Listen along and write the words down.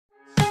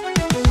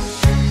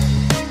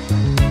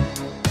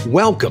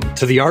Welcome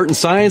to the art and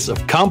science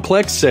of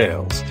complex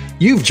sales.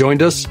 You've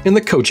joined us in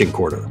the coaching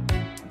quarter.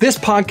 This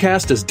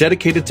podcast is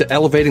dedicated to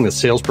elevating the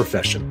sales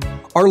profession.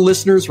 Our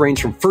listeners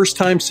range from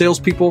first-time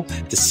salespeople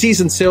to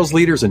seasoned sales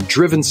leaders and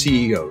driven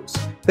CEOs.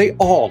 They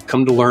all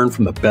come to learn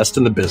from the best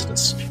in the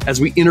business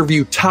as we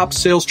interview top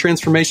sales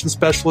transformation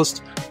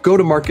specialists,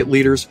 go-to-market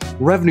leaders,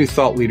 revenue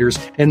thought leaders,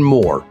 and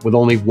more with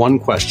only one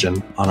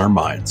question on our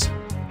minds: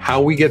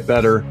 how we get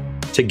better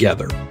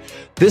together.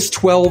 This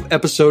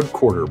 12-episode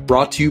quarter,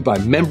 brought to you by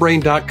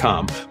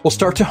Membrane.com, will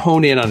start to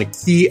hone in on a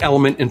key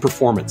element in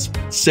performance: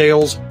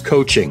 sales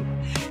coaching.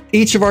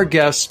 Each of our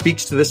guests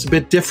speaks to this a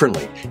bit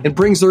differently and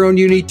brings their own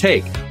unique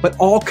take, but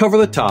all cover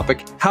the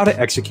topic, how to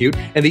execute,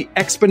 and the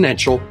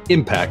exponential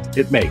impact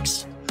it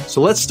makes. So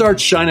let's start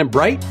shining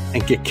bright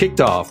and get kicked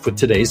off with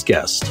today's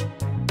guest.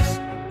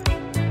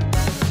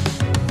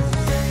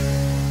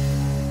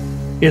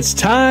 It's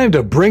time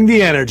to bring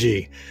the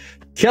energy.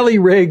 Kelly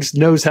Riggs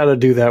knows how to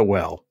do that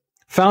well.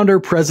 Founder,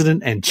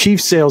 president, and chief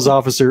sales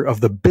officer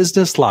of the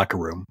Business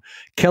LockerRoom,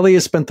 Kelly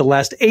has spent the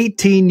last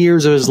 18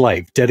 years of his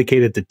life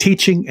dedicated to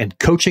teaching and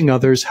coaching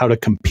others how to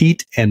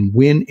compete and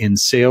win in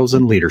sales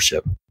and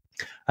leadership.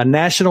 A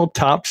national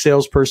top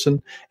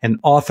salesperson, an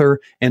author,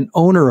 and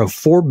owner of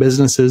 4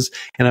 businesses,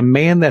 and a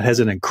man that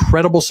has an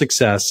incredible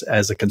success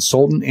as a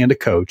consultant and a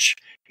coach,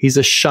 he's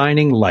a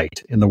shining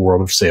light in the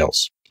world of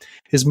sales.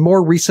 His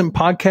more recent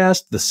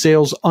podcast, the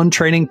Sales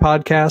Untraining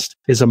Podcast,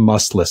 is a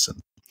must listen.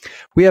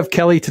 We have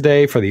Kelly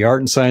today for the art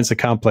and science of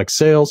complex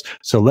sales,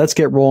 so let's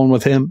get rolling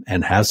with him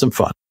and have some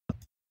fun.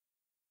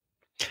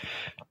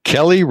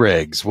 Kelly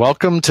Riggs,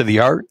 welcome to the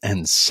art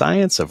and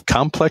science of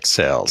complex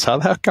sales. How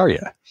the heck are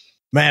you?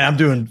 Man, I'm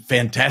doing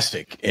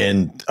fantastic.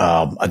 And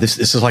this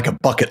is like a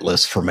bucket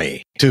list for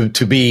me to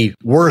be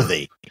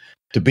worthy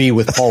to be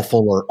with Paul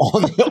Fuller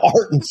on the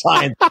art and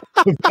science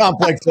of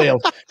complex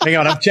sales. Hang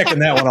on, I'm checking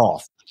that one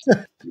off.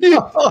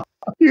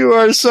 You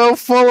are so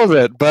full of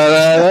it, but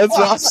that's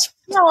awesome.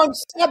 No, I'm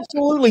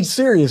absolutely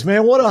serious,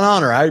 man. What an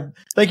honor. I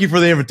thank you for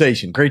the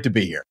invitation. Great to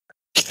be here.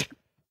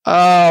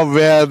 Oh,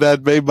 man,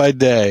 that made my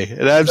day.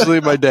 It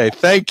absolutely my day.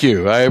 Thank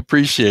you. I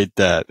appreciate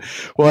that.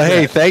 Well,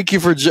 hey, thank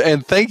you for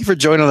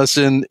joining us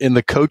in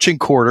the coaching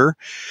quarter.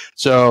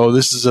 So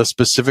this is a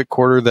specific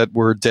quarter that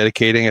we're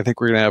dedicating. I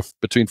think we're going to have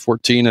between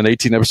 14 and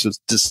 18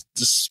 episodes just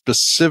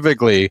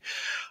specifically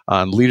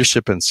on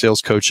leadership and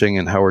sales coaching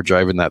and how we're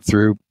driving that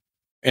through.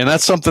 And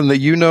that's something that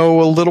you know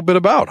a little bit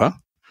about, huh?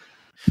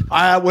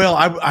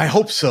 I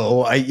hope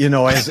so.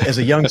 As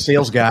a young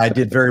sales guy, I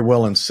did very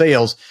well in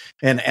sales,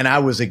 and I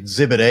was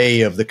exhibit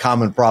A of the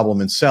common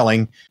problem in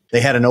selling.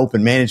 They had an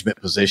open management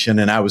position,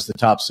 and I was the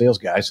top sales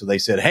guy. So they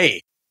said,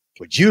 "Hey,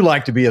 would you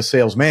like to be a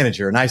sales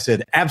manager?" And I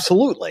said,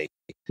 "Absolutely."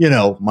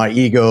 My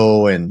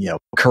ego and,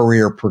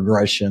 career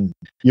progression.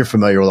 You're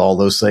familiar with all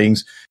those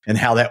things and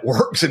how that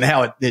works and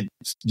how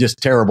it's just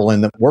terrible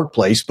in the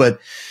workplace. But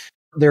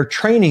their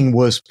training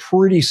was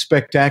pretty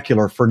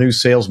spectacular for new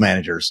sales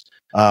managers.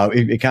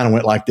 It kind of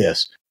went like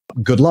this: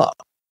 good luck.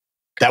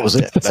 That was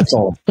it. That's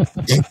all.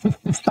 That's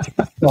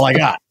all I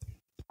got.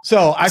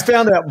 So I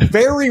found out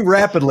very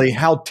rapidly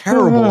how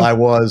terrible I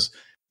was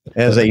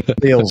as a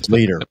sales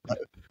leader.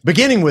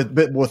 Beginning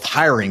with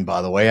hiring,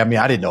 by the way. I mean,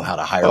 I didn't know how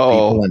to hire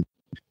people.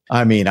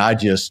 And I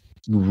just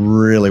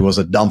really was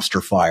a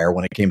dumpster fire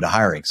when it came to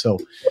hiring. So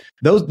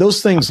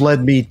those things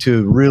led me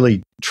to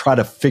really try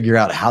to figure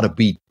out how to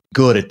be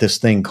good at this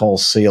thing called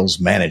sales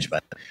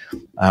management.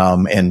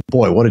 And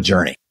boy, what a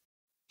journey.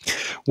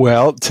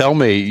 Well, tell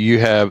me, you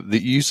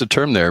used a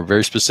term there,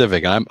 very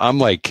specific. I'm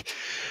like,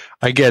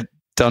 I get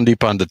down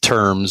deep onto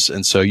terms,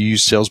 and so you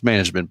use sales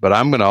management, but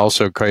I'm going to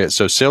also create,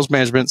 so sales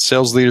management,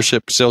 sales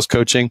leadership, sales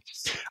coaching.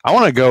 I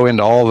want to go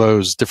into all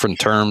those different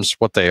terms,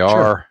 what they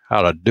are,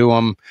 how to do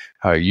them,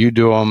 how you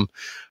do them.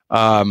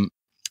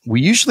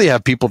 We usually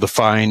have people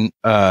define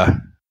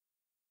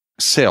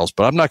sales,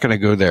 but I'm not going to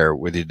go there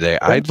with you today.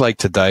 I'd like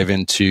to dive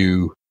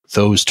into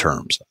those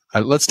terms.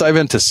 Let's dive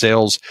into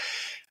sales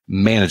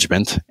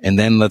management, and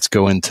then let's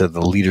go into the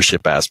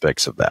leadership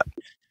aspects of that.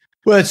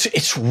 Well,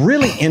 it's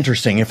really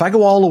interesting. If I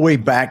go all the way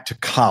back to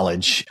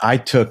college, I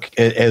took,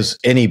 as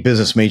any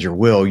business major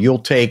will, you'll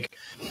take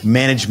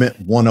Management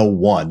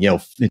 101.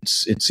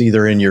 It's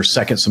either in your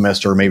second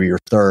semester or maybe your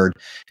third,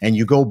 and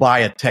you go buy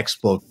a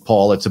textbook,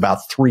 Paul. It's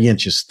about 3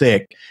 inches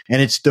thick,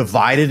 and it's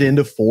divided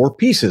into 4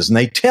 pieces. And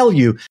they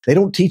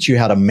don't teach you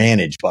how to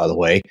manage, by the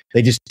way.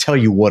 They just tell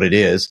you what it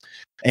is.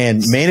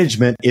 And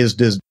management is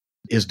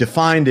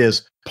defined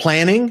as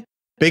planning,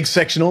 big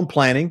section on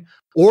planning,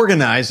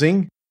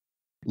 organizing,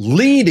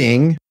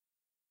 leading,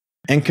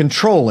 and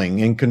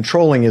controlling. And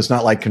controlling is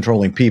not like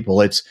controlling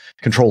people. It's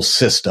control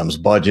systems,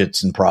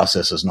 budgets, and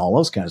processes, and all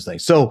those kinds of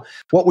things. So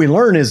what we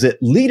learn is that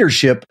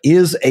leadership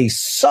is a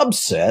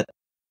subset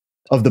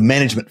of the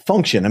management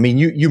function. I mean,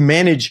 you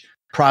manage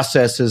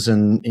processes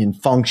and in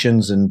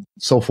functions and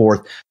so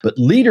forth, but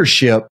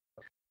leadership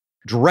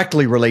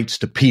directly relates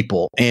to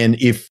people. And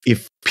if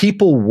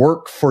people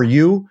work for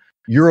you,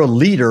 you're a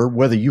leader,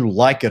 whether you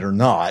like it or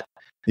not.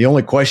 The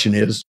only question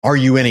is, are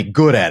you any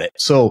good at it?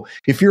 So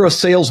if you're a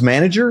sales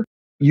manager,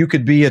 you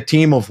could be a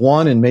team of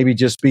one and maybe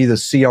just be the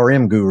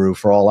CRM guru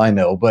for all I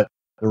know. But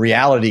the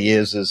reality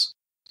is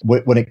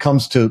when it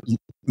comes to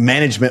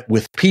management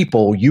with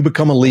people, you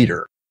become a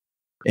leader.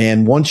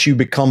 And once you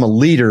become a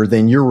leader,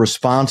 then you're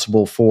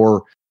responsible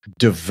for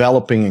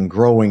developing and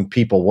growing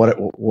people.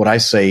 What I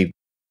say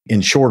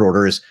in short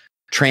order is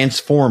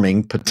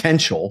transforming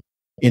potential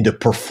into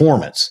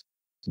performance.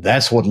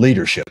 That's what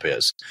leadership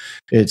is.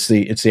 It's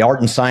the art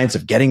and science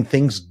of getting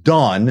things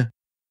done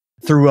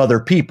through other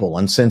people.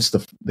 And since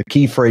the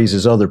key phrase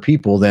is other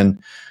people,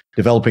 then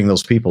developing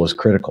those people is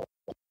critical.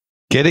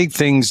 Getting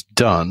things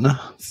done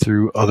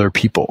through other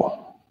people.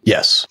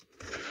 Yes.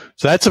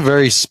 So that's a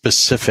very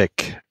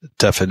specific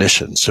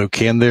definition. So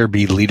can there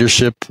be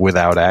leadership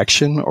without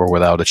action or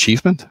without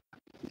achievement?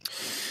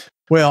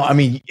 Well, I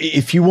mean,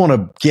 if you want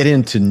to get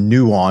into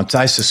nuance,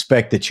 I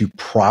suspect that you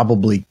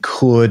probably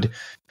could.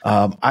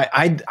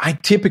 I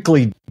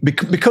typically,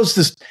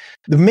 because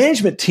the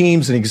management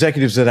teams and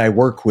executives that I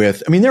work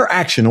with, I mean, they're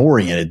action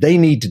oriented. They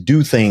need to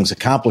do things,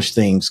 accomplish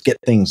things, get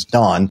things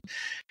done.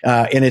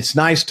 And it's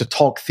nice to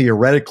talk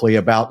theoretically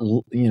about,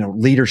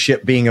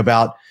 leadership being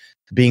about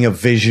being a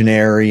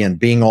visionary and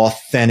being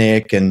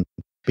authentic and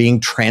being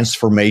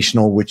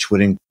transformational, which would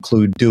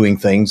include doing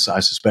things, I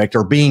suspect,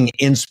 or being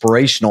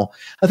inspirational.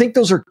 I think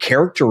those are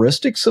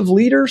characteristics of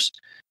leaders.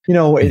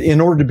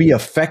 In order to be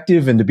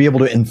effective and to be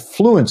able to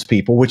influence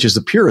people, which is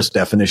the purest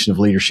definition of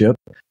leadership,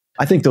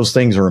 I think those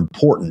things are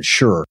important,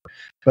 sure.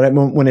 But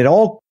when it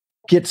all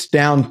gets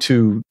down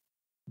to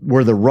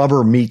where the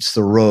rubber meets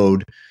the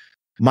road,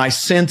 my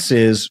sense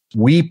is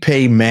we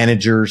pay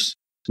managers,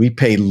 we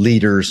pay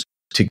leaders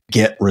to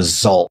get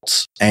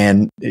results.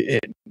 And,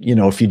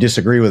 if you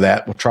disagree with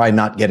that, we'll try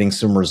not getting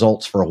some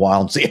results for a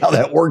while and see how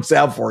that works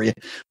out for you.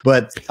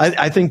 But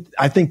I think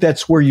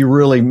that's where you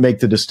really make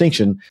the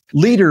distinction.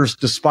 Leaders,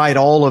 despite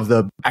all of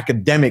the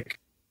academic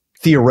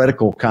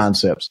theoretical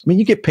concepts, I mean,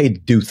 you get paid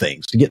to do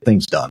things, to get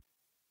things done.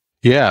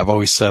 Yeah, I've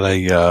always said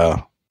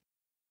I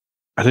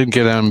didn't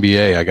get an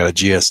MBA, I got a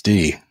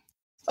GSD.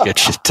 Get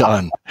shit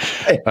done.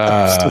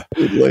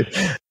 Absolutely.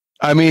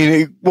 I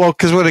mean, well,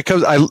 because when it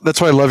comes,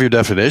 that's why I love your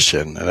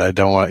definition, and I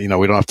don't want, we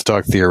don't have to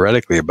talk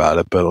theoretically about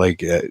it, but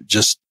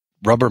just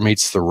rubber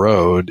meets the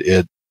road.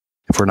 If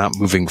we're not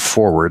moving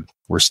forward,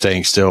 we're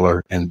staying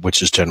still, and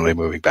which is generally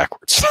moving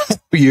backwards.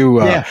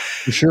 Yeah,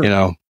 for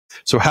sure.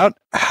 So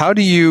how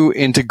do you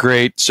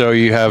integrate? So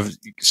you have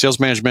sales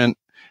management,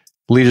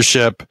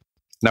 leadership.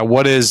 Now,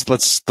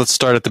 let's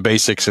start at the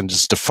basics and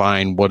just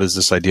define what is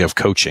this idea of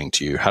coaching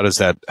to you? How does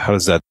that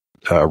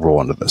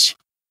roll into this?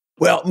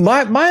 Well,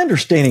 my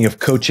understanding of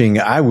coaching,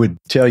 I would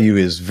tell you,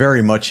 is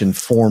very much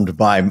informed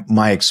by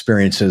my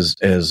experiences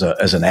as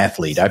an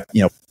athlete. I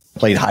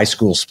played high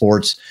school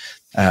sports.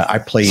 I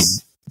played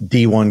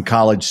D1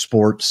 college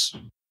sports.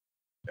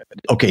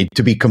 Okay,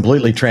 to be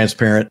completely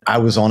transparent, I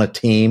was on a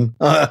team.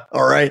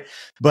 All right,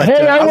 but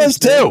hey, I was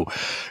too.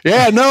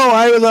 Yeah, no,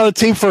 I was on a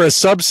team for a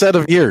subset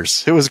of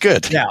years. It was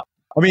good. Yeah.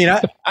 I mean,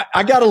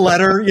 I got a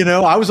letter,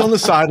 I was on the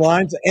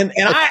sidelines and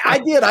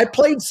I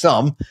played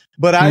some,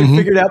 but I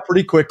figured out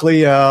pretty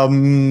quickly, I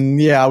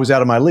was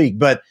out of my league.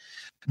 But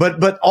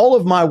all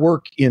of my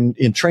work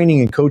in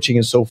training and coaching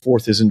and so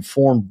forth is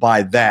informed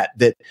by that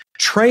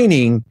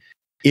training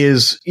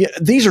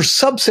these are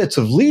subsets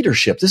of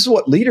leadership. This is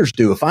what leaders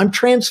do. If I'm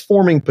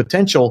transforming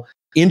potential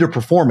into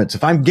performance,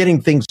 if I'm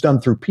getting things done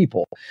through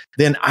people,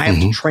 then I have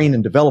to train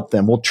and develop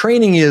them. Well,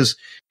 training is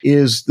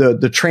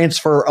the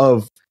transfer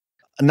of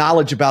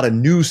knowledge about a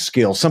new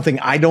skill, something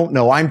I don't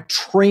know. I'm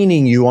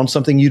training you on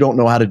something you don't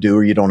know how to do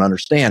or you don't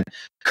understand.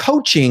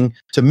 Coaching,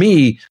 to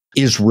me,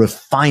 is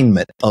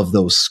refinement of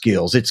those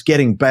skills. It's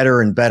getting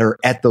better and better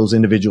at those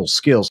individual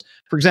skills.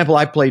 For example,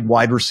 I played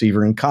wide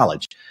receiver in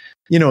college,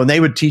 and they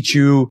would teach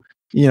you,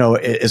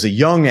 as a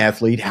young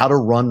athlete, how to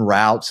run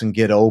routes and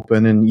get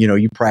open, and,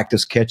 you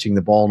practice catching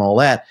the ball and all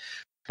that.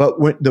 But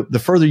when the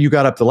further you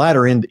got up the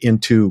ladder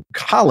into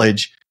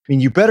college, I mean,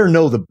 you better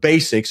know the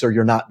basics or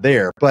you're not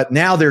there. But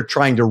now they're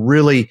trying to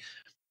really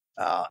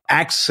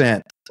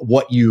accent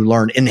what you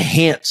learn,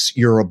 enhance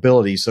your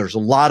abilities. There's a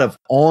lot of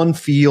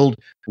on-field,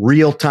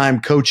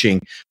 real-time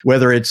coaching,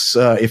 whether it's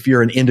if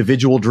you're in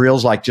individual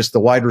drills like just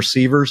the wide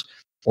receivers,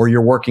 or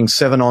you're working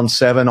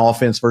 7-on-7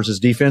 offense versus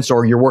defense,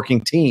 or you're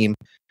working team.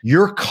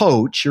 Your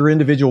coach, your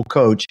individual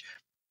coach,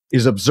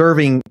 is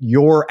observing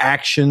your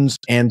actions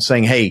and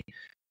saying, hey,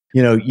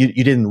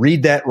 you didn't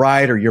read that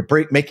right, or you're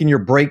making your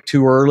break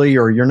too early,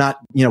 or you're not,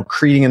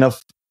 creating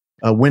enough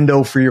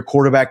window for your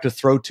quarterback to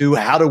throw to.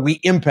 How do we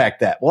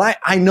impact that? Well,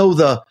 I know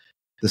the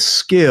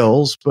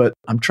skills, but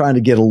I'm trying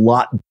to get a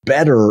lot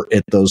better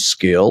at those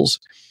skills.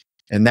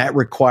 And that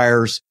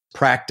requires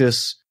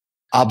practice,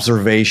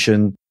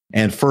 observation,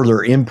 and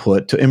further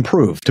input to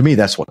improve. To me,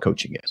 that's what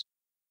coaching is.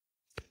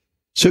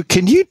 So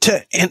can you,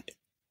 and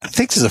I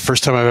think this is the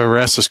first time I've ever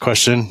asked this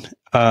question.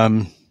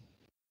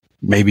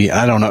 Maybe,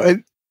 I don't know.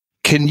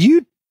 Can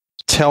you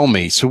tell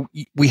me, so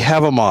we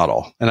have a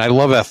model, and I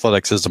love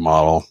athletics as a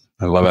model.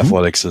 I love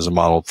athletics as a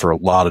model for a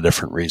lot of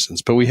different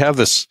reasons, but we have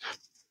this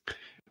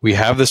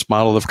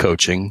model of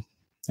coaching,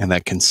 and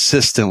that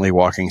consistently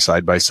walking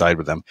side by side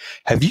with them.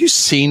 Have you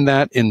seen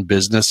that in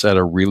business at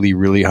a really,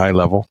 really high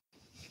level?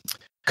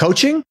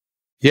 Coaching?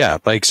 Yeah,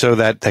 like so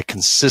that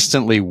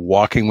consistently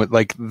walking with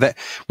like that.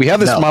 We have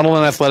this model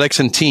in athletics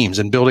and teams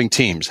and building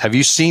teams. Have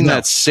you seen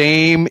that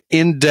same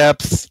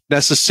in-depth,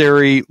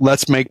 necessary,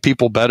 let's make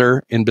people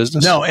better in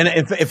business? No, and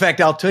in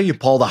fact, I'll tell you,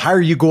 Paul, the higher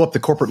you go up the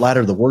corporate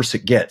ladder, the worse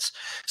it gets.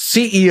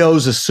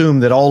 CEOs assume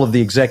that all of the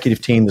executive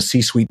team, the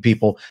C-suite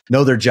people,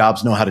 know their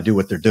jobs, know how to do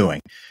what they're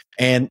doing.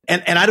 And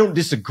I don't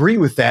disagree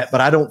with that, but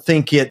I don't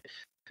think it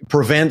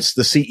prevents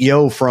the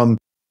CEO from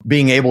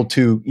being able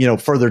to,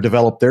 further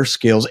develop their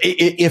skills.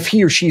 If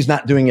he or she's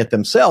not doing it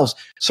themselves,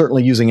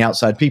 certainly using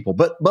outside people.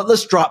 But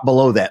let's drop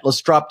below that. Let's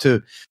drop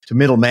to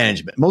middle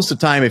management. Most of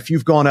the time, if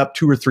you've gone up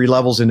 2 or 3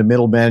 levels into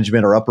middle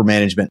management or upper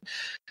management,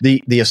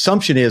 the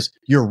assumption is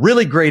you're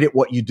really great at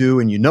what you do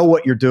and you know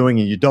what you're doing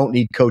and you don't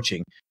need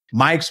coaching.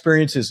 My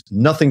experience is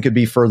nothing could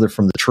be further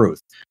from the truth.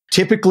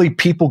 Typically,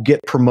 people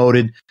get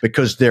promoted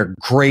because they're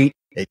great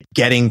at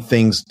getting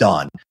things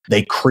done.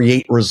 They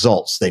create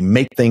results. They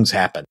make things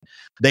happen.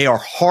 They are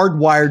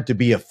hardwired to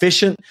be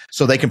efficient,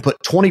 so they can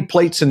put 20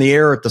 plates in the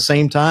air at the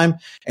same time,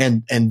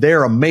 and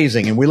they're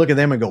amazing. And we look at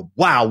them and go,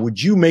 wow,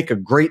 would you make a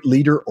great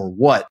leader or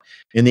what?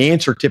 And the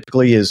answer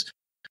typically is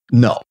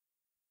no,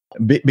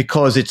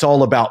 because it's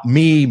all about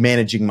me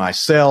managing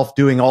myself,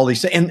 doing all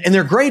these things. And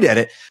they're great at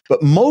it.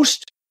 But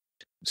most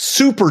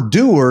super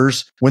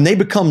doers, when they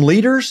become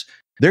leaders,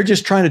 they're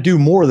just trying to do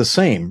more of the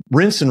same,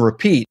 rinse and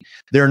repeat.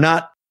 They're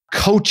not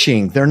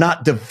coaching. They're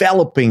not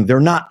developing. They're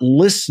not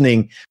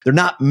listening. They're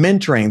not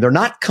mentoring. They're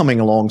not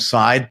coming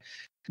alongside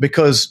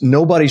because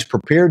nobody's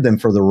prepared them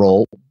for the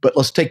role. But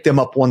let's take them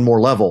up one more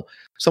level.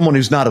 Someone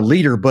who's not a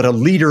leader, but a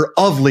leader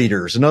of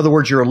leaders. In other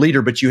words, you're a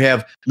leader, but you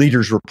have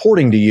leaders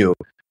reporting to you.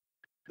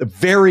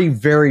 Very,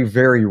 very,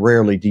 very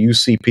rarely do you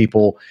see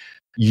people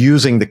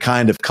using the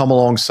kind of come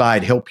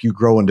alongside, help you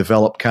grow and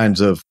develop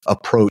kinds of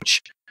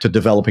approach to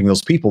developing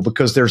those people,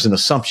 because there's an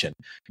assumption.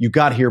 You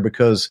got here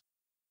because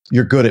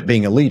you're good at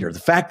being a leader. The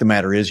fact of the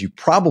matter is you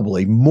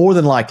probably more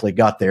than likely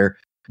got there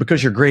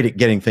because you're great at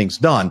getting things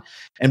done.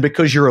 And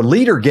because you're a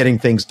leader getting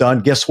things done,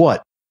 guess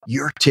what?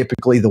 You're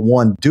typically the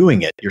one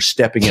doing it. You're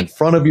stepping in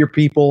front of your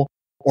people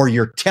or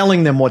you're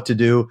telling them what to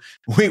do.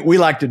 We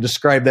like to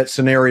describe that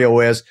scenario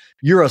as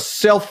you're a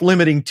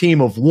self-limiting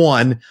team of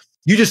one.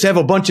 You just have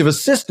a bunch of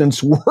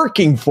assistants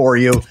working for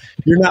you.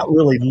 You're not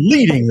really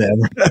leading them.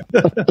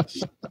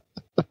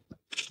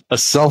 A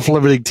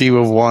self-limiting team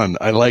of one.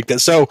 I like that.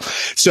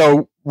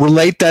 So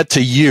relate that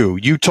to you.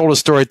 You told a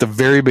story at the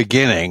very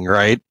beginning,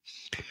 right?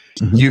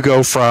 Mm-hmm. You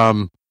go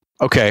from,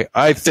 okay,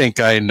 I think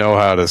I know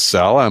how to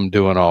sell. I'm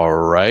doing all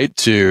right,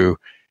 to,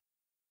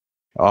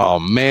 oh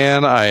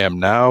man, I am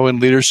now in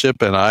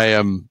leadership and I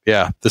am,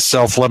 the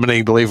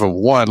self-limiting belief of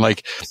one.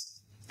 Like,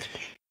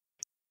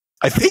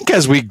 I think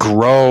as we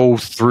grow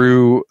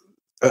through,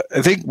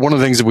 I think one of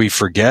the things that we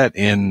forget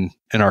in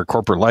our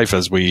corporate life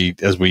as we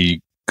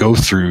go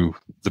through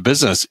the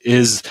business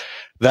is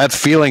that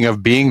feeling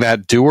of being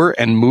that doer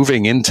and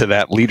moving into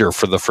that leader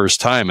for the first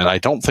time. And I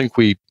don't think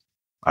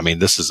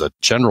this is a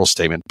general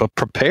statement, but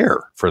prepare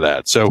for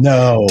that. So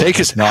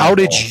how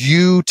did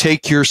you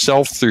take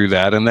yourself through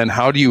that? And then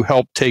how do you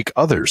help take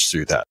others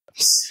through that?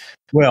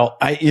 Well,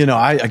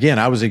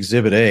 I was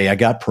Exhibit A. I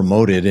got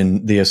promoted,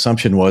 and the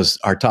assumption was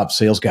our top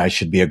sales guy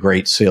should be a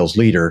great sales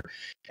leader.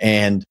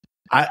 And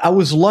I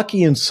was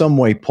lucky in some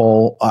way,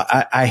 Paul.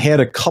 I had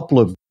a couple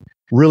of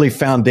really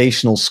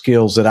foundational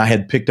skills that I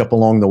had picked up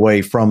along the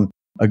way from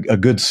a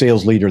good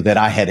sales leader that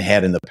I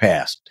had in the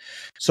past.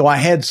 So I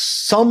had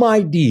some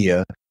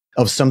idea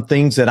of some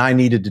things that I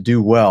needed to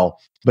do well,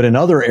 but in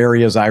other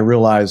areas I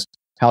realized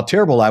how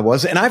terrible I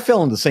was. And I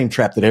fell into the same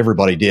trap that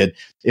everybody did.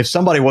 If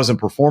somebody wasn't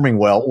performing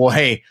well,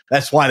 hey,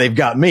 that's why they've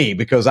got me,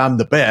 because I'm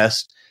the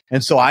best.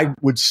 And so I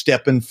would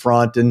step in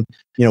front and,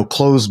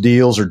 close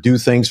deals or do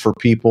things for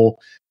people.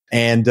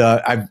 And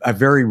I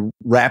very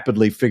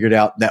rapidly figured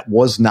out that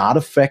was not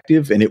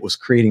effective and it was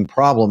creating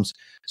problems.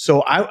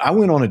 So I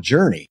went on a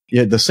journey.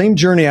 The same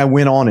journey I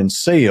went on in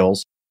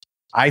sales.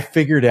 I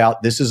figured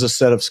out this is a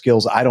set of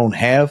skills I don't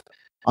have.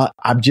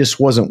 I just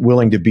wasn't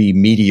willing to be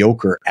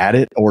mediocre at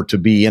it or to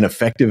be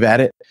ineffective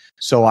at it.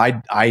 So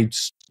I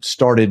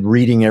started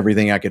reading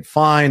everything I could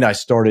find. I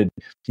started,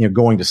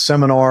 going to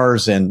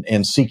seminars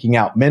and seeking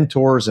out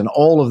mentors and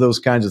all of those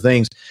kinds of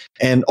things.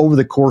 And over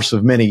the course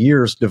of many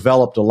years,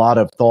 developed a lot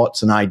of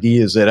thoughts and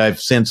ideas that I've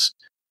since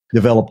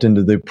developed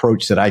into the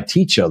approach that I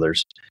teach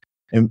others.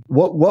 And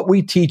what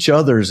we teach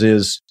others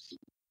is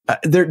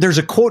there's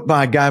a quote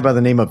by a guy by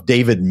the name of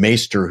David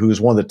Maister, who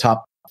is one of the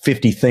top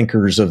 50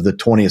 thinkers of the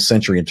 20th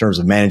century in terms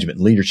of management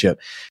and leadership.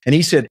 And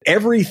he said,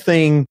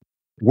 everything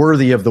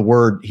worthy of the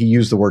word, he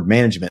used the word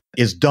management,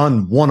 is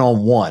done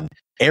one-on-one.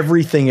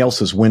 Everything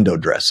else is window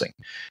dressing.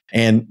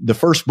 And the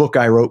first book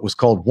I wrote was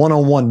called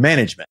One-on-One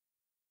Management,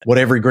 What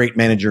Every Great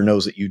Manager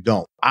Knows That You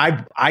Don't.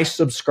 I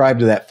subscribe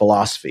to that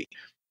philosophy.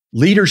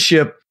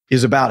 Leadership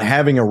is about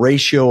having a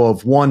ratio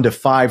of 1 to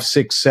 5,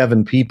 6,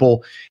 7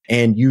 people,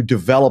 and you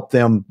develop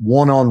them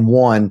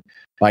one-on-one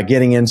by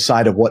getting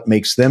inside of what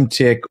makes them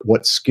tick,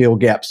 what skill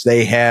gaps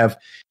they have,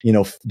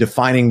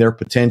 defining their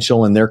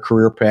potential and their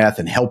career path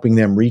and helping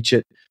them reach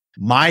it.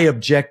 My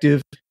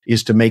objective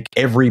is to make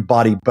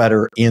everybody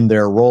better in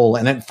their role.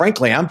 And then,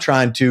 frankly, I'm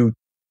trying to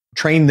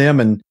train them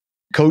and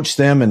coach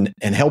them and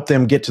help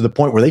them get to the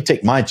point where they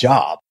take my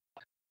job.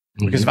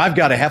 Because if I've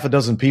got a half a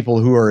dozen people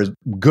who are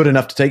good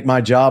enough to take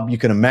my job, you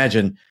can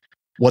imagine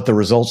what the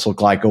results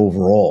look like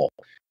overall.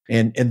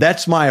 And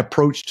that's my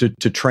approach to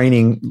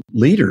training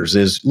leaders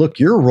is, look,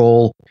 your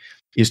role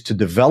is to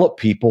develop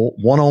people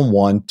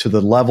one-on-one to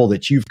the level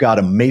that you've got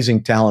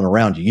amazing talent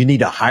around you. You need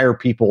to hire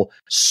people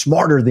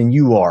smarter than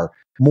you are,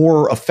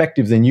 more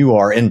effective than you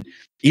are. And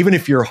even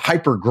if you're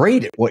hyper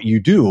great at what you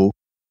do,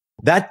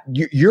 that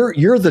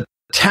you're the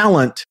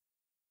talent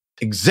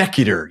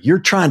executor. You're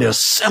trying to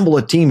assemble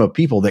a team of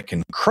people that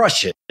can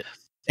crush it.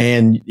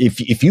 And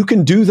if you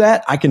can do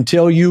that, I can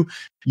tell you,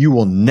 you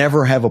will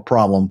never have a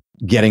problem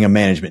getting a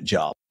management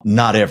job.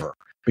 Not ever.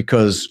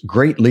 Because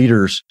great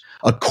leaders,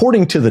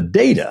 according to the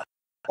data,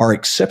 are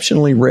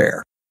exceptionally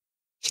rare.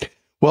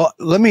 Well,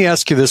 let me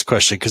ask you this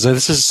question, because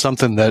this is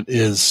something that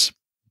is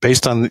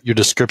based on your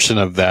description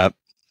of that.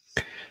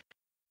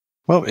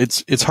 Well,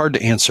 it's hard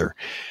to answer.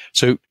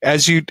 So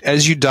as you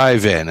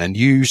dive in and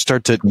you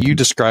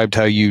described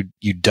how you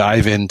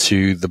dive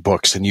into the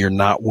books and you're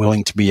not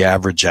willing to be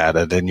average at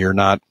it, and you're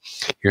not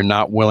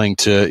willing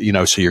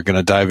to, so you're going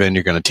to dive in,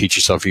 you're going to teach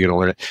yourself, you're going to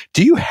learn it.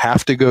 Do you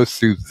have to go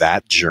through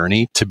that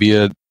journey to be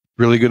a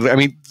really good? I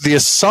mean, the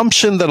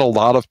assumption that a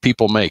lot of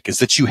people make is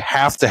that you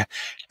have to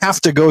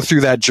go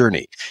through that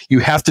journey. You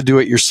have to do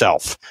it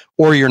yourself,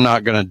 or you're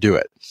not going to do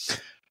it.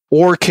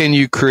 Or can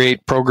you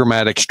create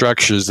programmatic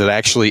structures that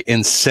actually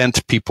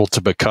incent people to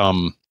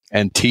become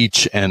and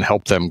teach and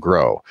help them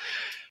grow?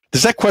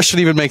 Does that question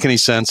even make any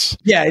sense?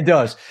 Yeah, it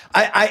does.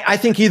 I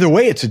think either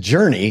way, it's a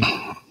journey,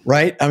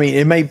 right? I mean,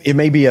 it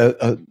may be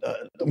a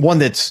one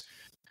that's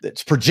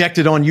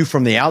projected on you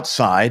from the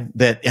outside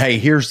that, hey,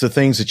 here's the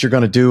things that you're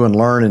going to do and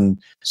learn and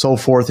so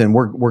forth. And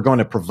we're going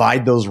to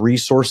provide those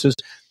resources.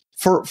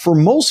 For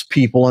most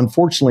people,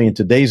 unfortunately, in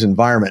today's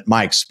environment,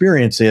 my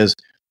experience is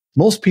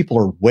most people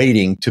are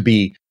waiting to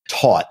be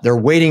taught. They're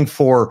waiting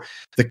for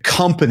the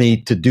company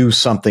to do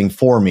something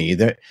for me.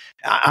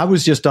 I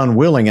was just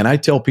unwilling. And I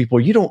tell people,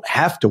 you don't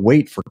have to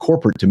wait for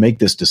corporate to make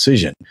this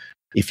decision.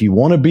 If you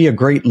want to be a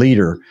great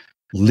leader,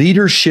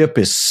 leadership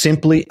is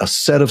simply a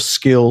set of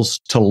skills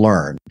to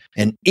learn,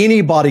 and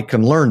anybody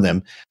can learn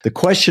them. The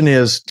question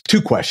is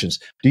two questions.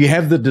 Do you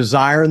have the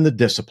desire and the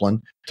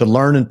discipline to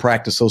learn and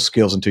practice those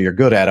skills until you're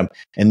good at them?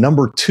 And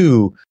number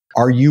two,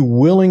 are you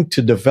willing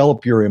to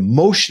develop your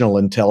emotional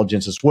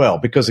intelligence as well?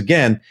 Because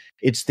again,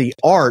 it's the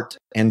art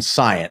and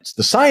science.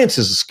 The science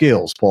is the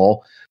skills,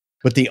 Paul,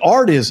 but the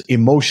art is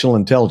emotional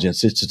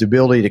intelligence. It's the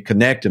ability to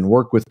connect and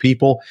work with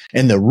people.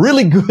 And the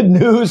really good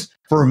news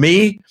for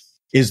me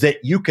is that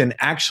you can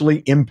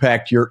actually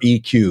impact your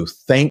EQ.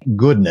 Thank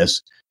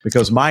goodness,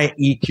 because my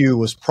EQ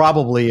was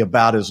probably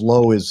about as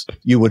low as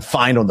you would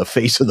find on the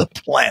face of the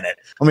planet.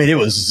 I mean, it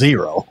was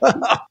zero.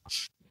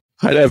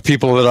 I'd have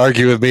people that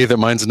argue with me that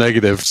mine's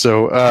negative.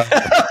 So,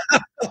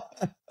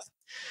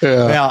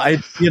 yeah.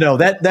 Well,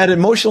 that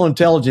emotional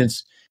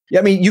intelligence.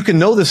 I mean, you can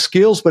know the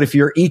skills, but if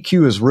your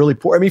EQ is really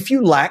poor, I mean, if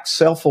you lack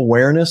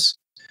self-awareness,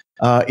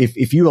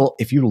 if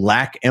you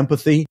lack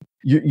empathy,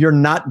 you're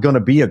not going to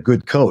be a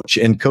good coach.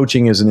 And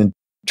coaching is an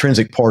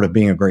intrinsic part of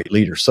being a great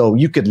leader. So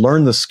you could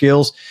learn the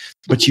skills,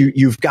 but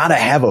you've got to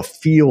have a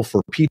feel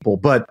for people.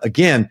 But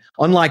again,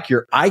 unlike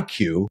your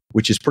IQ,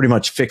 which is pretty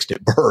much fixed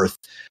at birth,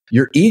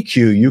 your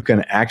EQ, you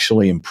can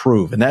actually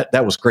improve. And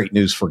that was great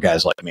news for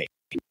guys like me.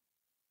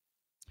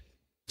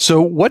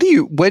 So when do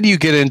you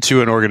get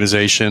into an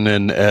organization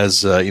and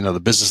as,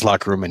 the business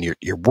locker room, and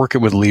you're working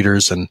with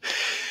leaders, and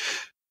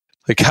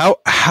like,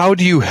 how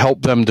do you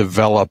help them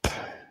develop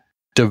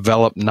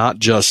not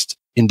just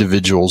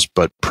individuals,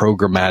 but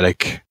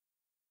programmatic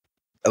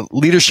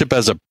leadership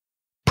as a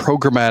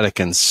programmatic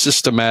and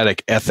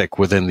systematic ethic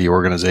within the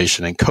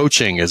organization, and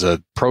coaching as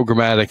a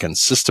programmatic and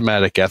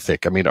systematic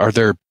ethic? I mean, are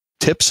there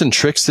tips and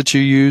tricks that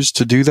you use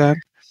to do that?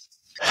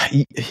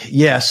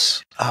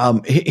 Yes.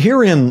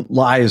 Herein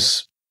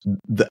lies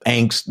the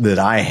angst that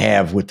I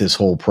have with this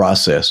whole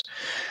process.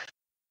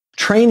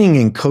 Training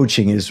and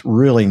coaching is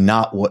really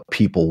not what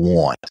people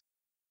want.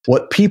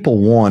 What people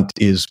want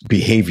is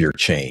behavior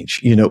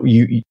change.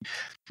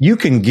 You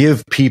can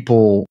give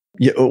people,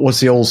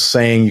 what's the old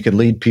saying? You can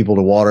lead people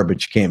to water,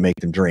 but you can't make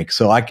them drink.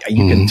 So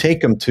you can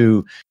take them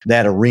to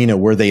that arena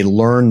where they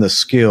learn the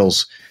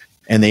skills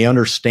and they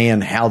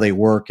understand how they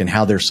work and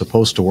how they're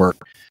supposed to work.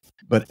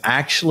 But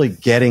actually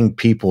getting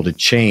people to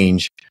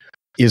change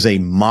is a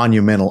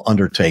monumental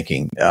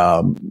undertaking.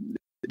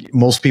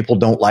 Most people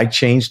don't like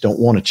change, don't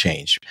want to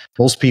change.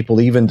 Most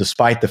people, even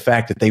despite the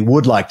fact that they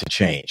would like to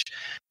change,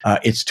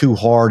 it's too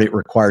hard. It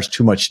requires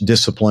too much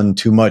discipline,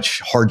 too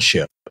much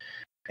hardship.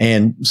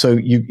 And so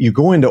you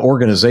go into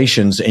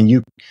organizations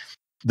and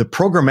the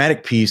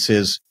programmatic piece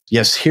is,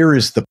 yes, here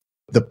is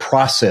the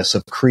process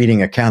of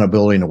creating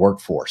accountability in the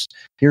workforce.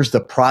 Here's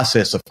the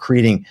process of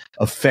creating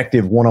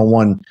effective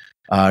one-on-one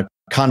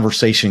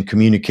conversation,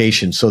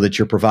 communication, so that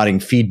you're providing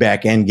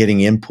feedback and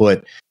getting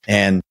input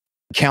and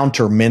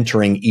counter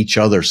mentoring each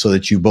other so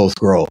that you both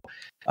grow.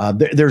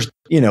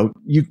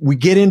 We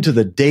get into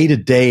the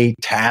day-to-day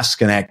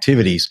tasks and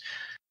activities,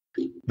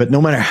 but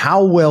no matter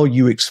how well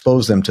you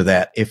expose them to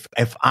that,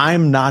 if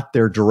I'm not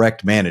their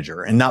direct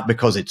manager, and not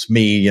because it's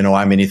me,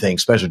 I'm anything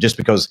special, just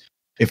because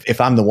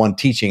if I'm the one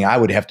teaching, I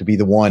would have to be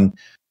the one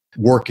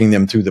working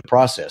them through the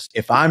process.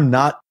 If I'm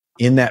not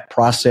in that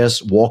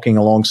process, walking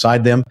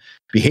alongside them,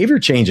 behavior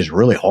change is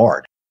really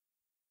hard.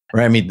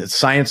 Right? I mean, the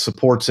science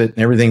supports it, and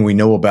everything we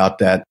know about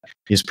that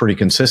is pretty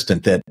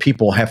consistent, that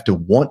people have to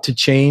want to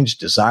change,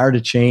 desire to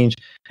change,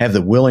 have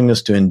the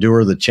willingness to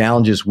endure the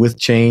challenges with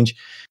change.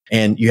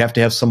 And you have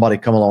to have somebody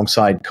come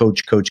alongside,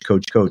 coach.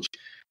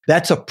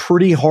 That's a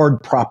pretty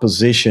hard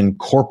proposition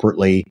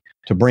corporately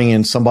to bring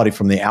in somebody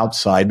from the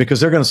outside,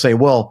 because they're going to say,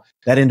 well,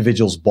 that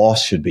individual's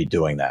boss should be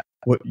doing that.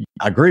 Well,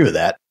 I agree with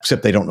that,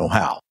 except they don't know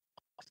how.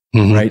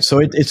 Mm-hmm. Right. So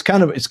it's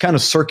kind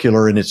of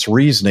circular in its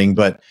reasoning,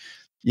 but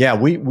yeah,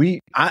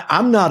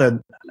 I'm not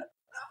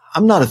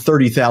a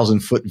 30,000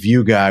 foot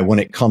view guy when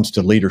it comes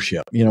to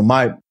leadership.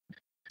 My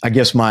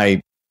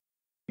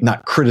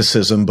not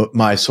criticism, but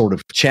my sort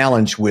of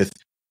challenge with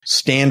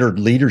standard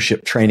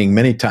leadership training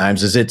many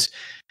times is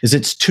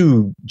it's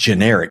too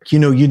generic. You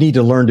need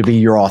to learn to be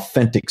your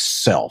authentic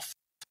self.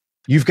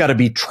 You've got to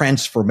be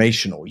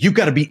transformational. You've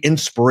got to be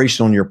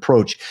inspirational in your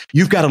approach.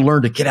 You've got to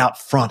learn to get out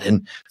front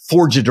and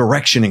forge a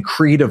direction and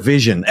create a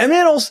vision. And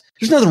there's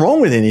nothing wrong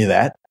with any of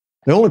that.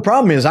 The only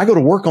problem is I go to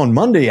work on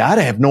Monday, I'd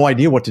have no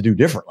idea what to do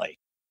differently.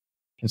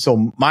 And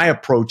so my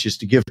approach is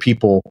to give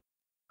people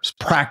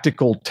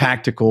practical,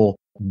 tactical,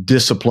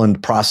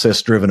 disciplined,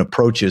 process-driven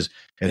approaches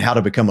and how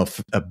to become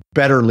a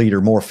better leader,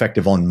 more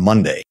effective on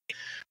Monday.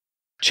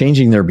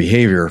 Changing their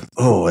behavior,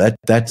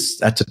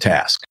 that's a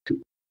task.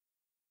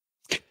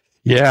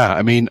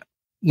 Yeah,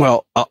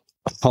 I'll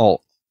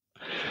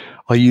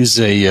use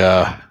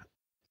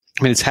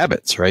it's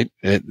habits, right?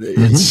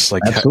 It's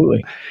like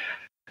absolutely.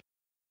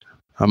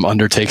 I'm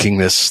undertaking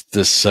this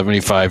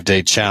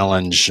 75-day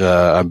challenge.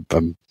 I'm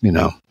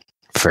a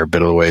fair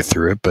bit of the way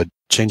through it, but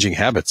changing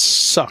habits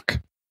suck.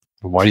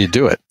 Why do you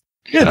do it?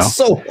 It's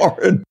so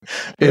hard.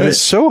 It is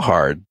so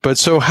hard. But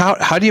so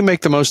how do you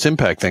make the most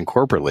impact then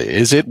corporately?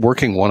 Is it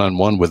working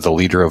one-on-one with the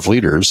leader of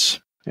leaders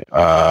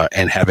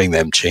and having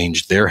them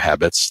change their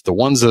habits, the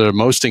ones that are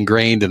most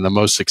ingrained and the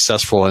most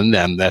successful in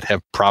them, that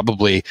are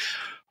probably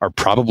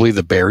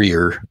the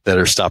barrier that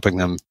are stopping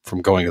them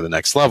from going to the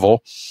next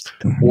level?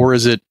 Mm-hmm. Or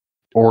is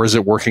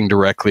it working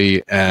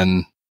directly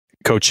and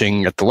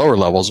coaching at the lower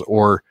levels,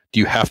 or do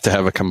you have to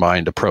have a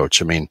combined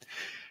approach? And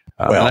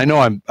I know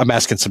I'm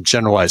asking some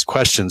generalized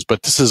questions,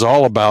 but this is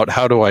all about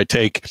how do I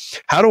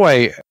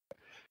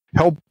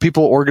help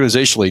people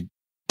organizationally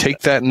take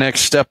that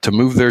next step to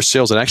move their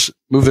sales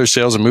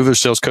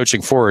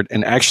coaching forward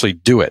and actually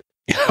do it,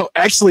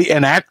 actually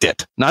enact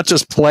it, not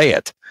just play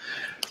it.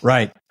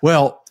 Right.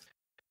 Well,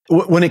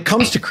 when it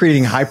comes to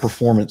creating high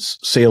performance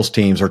sales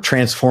teams or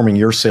transforming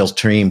your sales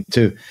team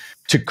to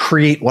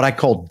create what I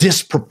call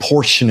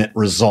disproportionate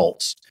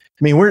results.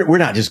 We're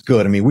not just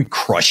good. We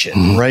crush it,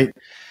 mm-hmm. right?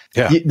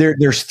 Yeah.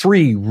 There's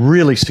three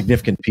really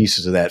significant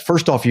pieces of that.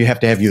 First off, you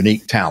have to have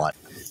unique talent.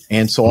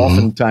 And so mm-hmm.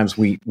 oftentimes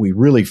we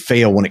really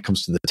fail when it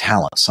comes to the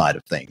talent side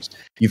of things.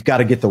 You've got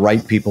to get the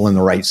right people in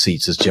the right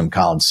seats, as Jim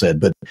Collins said,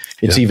 but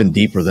it's even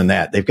deeper than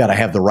that. They've got to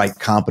have the right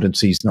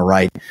competencies and the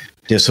right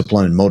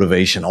discipline and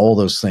motivation, all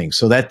those things.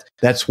 So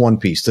that's one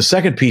piece. The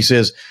second piece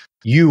is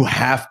you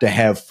have to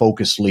have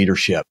focused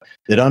leadership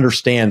that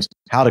understands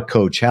how to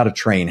coach, how to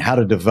train, how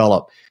to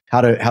develop,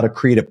 how to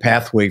create a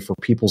pathway for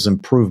people's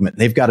improvement.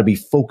 They've got to be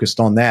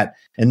focused on that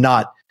and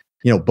not,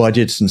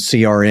 budgets and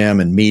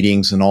CRM and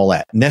meetings and all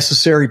that.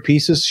 Necessary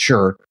pieces,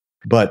 sure,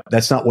 but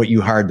that's not what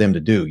you hired them to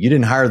do. You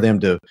didn't hire them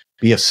to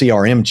be a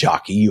CRM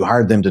jockey. You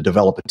hired them to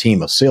develop a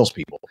team of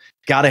salespeople.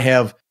 Got to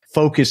have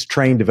focused,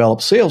 trained,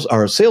 developed sales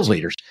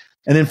leaders.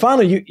 And then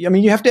finally,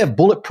 you have to have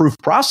bulletproof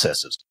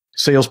processes.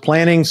 Sales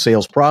planning,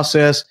 sales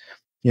process,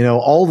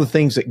 all the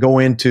things that go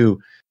into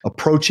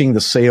approaching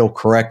the sale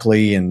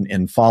correctly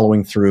and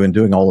following through and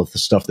doing all of the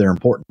stuff that are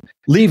important.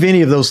 Leave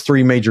any of those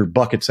three major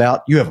buckets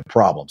out, you have a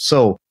problem.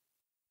 So,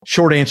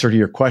 short answer to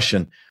your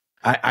question,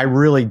 I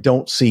really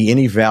don't see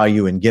any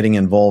value in getting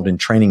involved in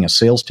training a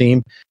sales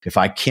team if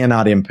I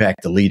cannot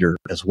impact the leader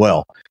as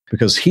well,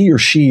 because he or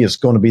she is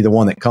going to be the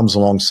one that comes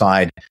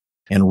alongside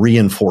and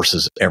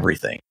reinforces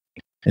everything.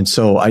 And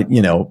so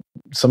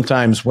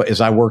sometimes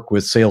as I work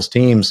with sales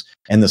teams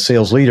and the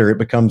sales leader, it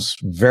becomes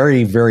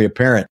very, very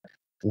apparent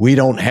we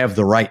don't have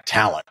the right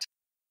talent,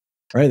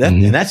 right?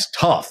 Mm-hmm. And that's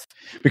tough,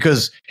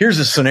 because here's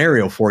a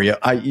scenario for you.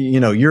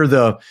 You're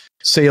the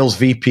sales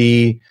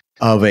VP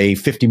of a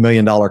 $50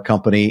 million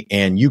company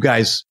and you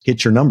guys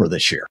hit your number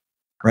this year,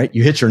 right?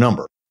 You hit your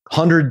number,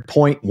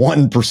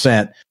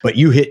 100.1%, but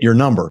you hit your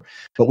number.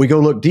 But we go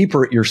look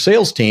deeper at your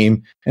sales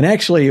team, and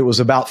actually it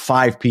was about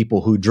 5 people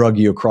who drug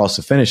you across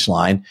the finish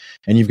line,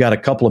 and you've got a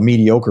couple of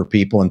mediocre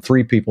people and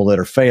 3 people that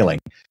are failing.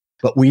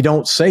 But we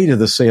don't say to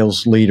the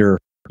sales leader,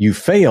 you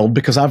failed,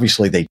 because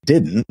obviously they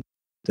didn't.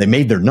 They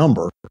made their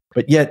number,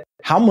 but yet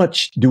how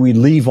much do we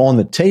leave on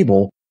the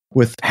table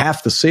with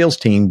half the sales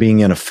team being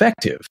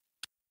ineffective,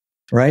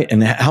 right?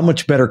 And how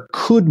much better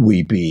could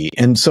we be?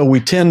 And so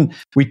we tend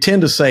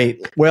to say,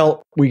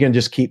 well, we can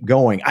just keep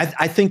going.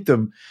 I think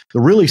the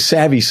really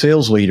savvy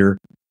sales leader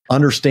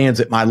understands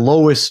that my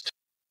lowest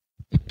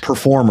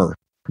performer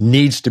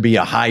needs to be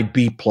a high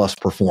B+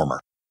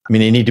 performer. I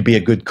mean, they need to be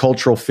a good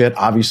cultural fit,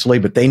 obviously,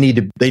 but they need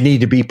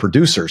to be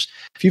producers.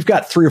 If you've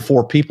got 3 or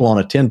 4 people on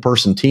a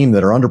 10-person team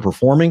that are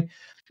underperforming,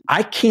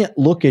 I can't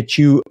look at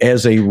you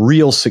as a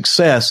real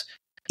success,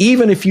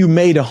 even if you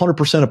made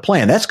 100% of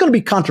plan. That's going to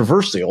be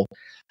controversial,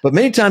 but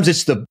many times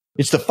it's the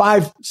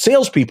 5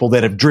 salespeople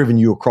that have driven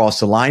you across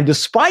the line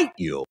despite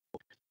you.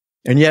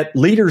 And yet,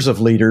 leaders of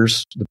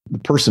leaders, the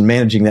person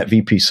managing that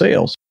VP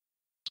sales,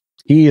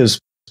 he is,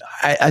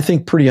 I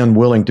think, pretty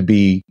unwilling to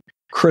be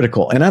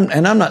critical. And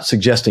I'm not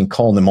suggesting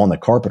calling them on the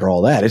carpet or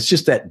all that. It's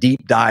just that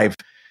deep dive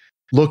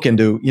look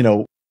into,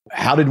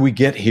 how did we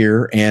get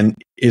here? And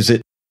is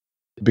it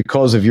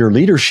because of your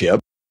leadership,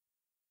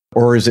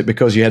 or is it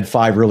because you had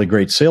 5 really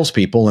great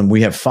salespeople and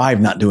we have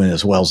 5 not doing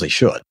as well as they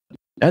should?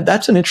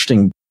 That's an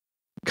interesting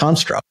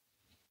construct.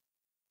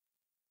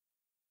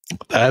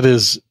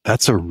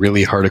 That's a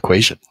really hard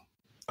equation.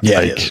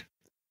 Yeah, it is.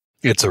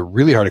 It's a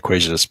really hard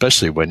equation,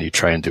 especially when you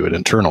try and do it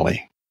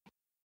internally,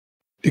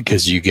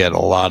 because you get a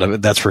lot of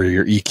it. That's where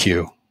your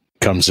EQ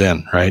comes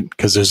in, right?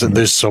 Because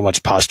there's so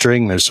much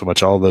posturing, there's so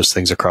much all those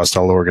things across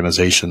all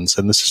organizations,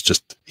 and this is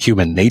just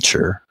human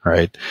nature,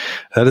 right?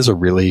 That is a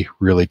really,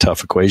 really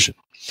tough equation.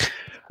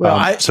 Well,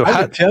 I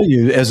would tell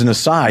you, as an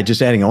aside,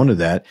 just adding on to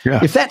that,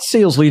 if that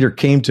sales leader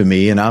came to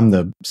me and I'm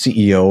the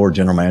CEO or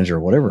general manager or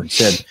whatever and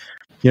said,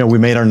 we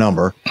made our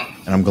number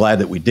and I'm glad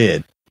that we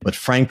did, but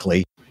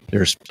frankly,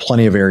 there's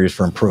plenty of areas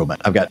for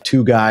improvement. I've got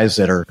 2 guys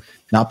that are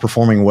not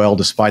performing well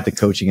despite the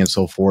coaching and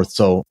so forth.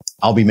 So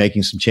I'll be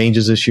making some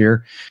changes this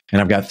year. And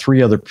I've got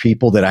 3 other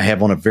people that I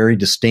have on a very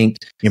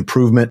distinct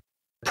improvement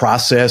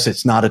process.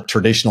 It's not a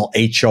traditional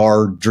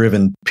HR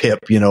driven PIP,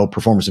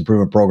 performance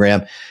improvement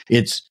program.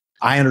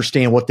 I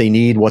understand what they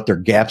need, what their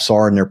gaps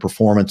are in their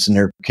performance and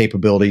their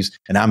capabilities.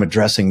 And I'm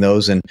addressing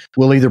those, and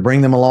we'll either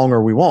bring them along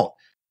or we won't.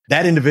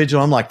 That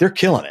individual, I'm like, they're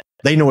killing it.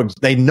 They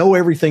know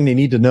everything they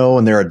need to know,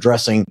 and they're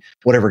addressing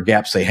whatever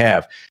gaps they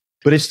have.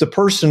 But it's the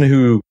person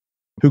who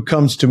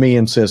comes to me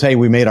and says, hey,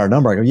 we made our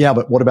number. I go, yeah,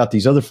 but what about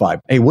these other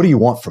 5? Hey, what do you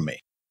want from me?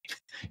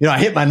 I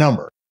hit my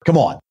number. Come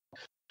on.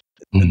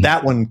 Mm-hmm.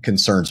 That one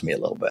concerns me a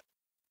little bit.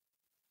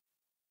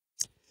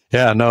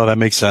 Yeah, no, that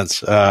makes sense.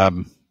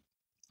 Can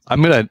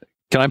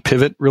I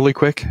pivot really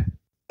quick?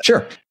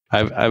 Sure. I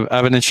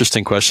have an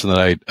interesting question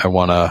that I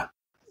want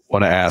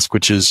to ask,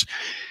 which is,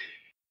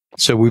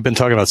 so we've been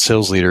talking about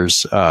sales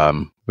leaders,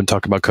 we've been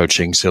talking about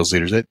coaching sales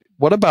leaders.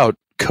 What about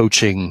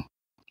coaching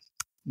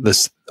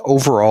this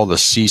overall, the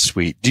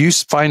C-suite? Do you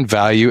find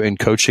value in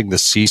coaching the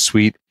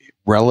C-suite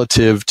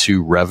relative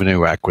to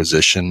revenue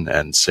acquisition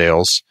and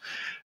sales?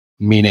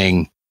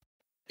 Meaning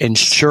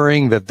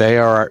ensuring that they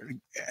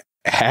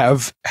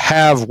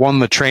have won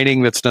the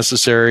training that's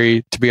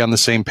necessary to be on the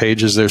same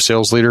page as their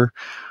sales leader,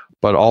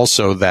 but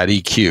also that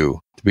EQ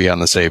to be on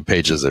the same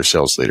page as their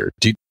sales leader.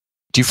 Do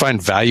you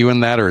find value in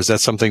that, or is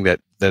that something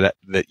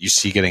that you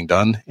see getting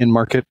done in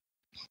market?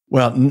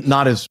 Well,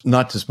 not as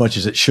much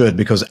as it should,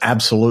 because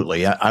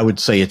absolutely, I would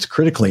say it's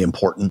critically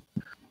important.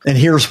 And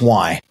here's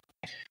why.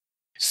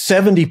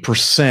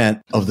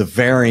 70% of the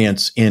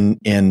variance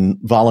in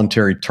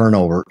voluntary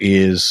turnover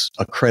is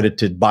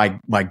accredited by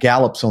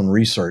Gallup's own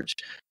research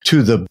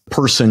to the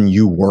person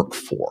you work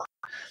for,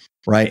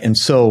 right? And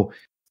so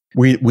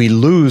we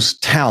lose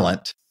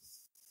talent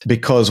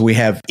because we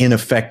have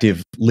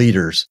ineffective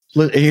leaders.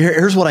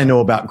 Here's what I know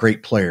about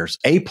great players.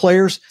 A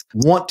players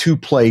want to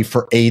play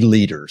for A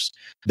leaders.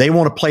 They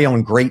want to play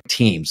on great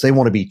teams. They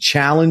want to be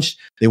challenged.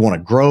 They want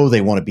to grow.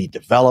 They want to be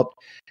developed.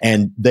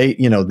 And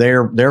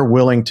they're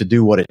willing to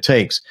do what it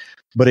takes.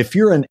 But if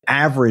you're an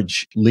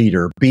average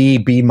leader,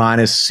 B-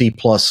 C+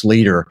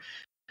 leader,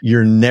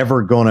 you're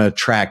never going to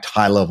attract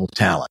high-level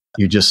talent.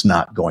 You're just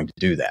not going to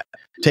do that.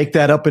 Take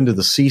that up into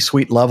the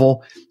C-suite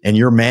level, and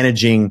you're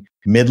managing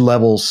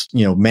mid-levels,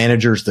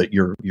 managers, that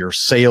your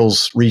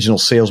sales, regional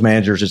sales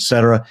managers, et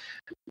cetera.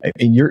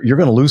 And you're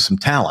going to lose some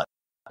talent,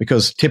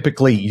 because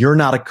typically you're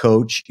not a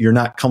coach. You're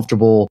not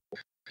comfortable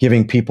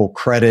giving people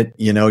credit.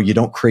 You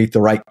don't create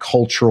the right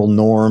cultural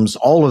norms,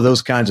 all of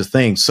those kinds of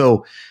things.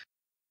 So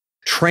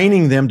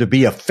training them to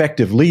be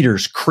effective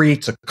leaders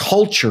creates a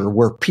culture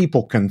where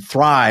people can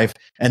thrive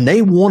and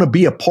they want to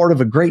be a part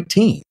of a great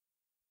team.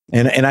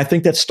 And I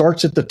think that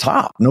starts at the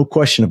top, no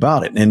question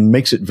about it, and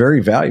makes it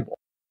very valuable.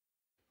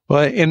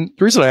 Well, and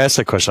the reason I asked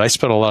that question, I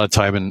spent a lot of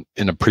time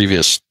in a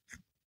previous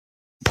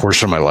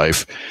portion of my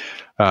life.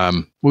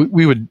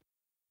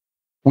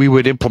 We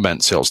would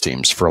implement sales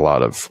teams for a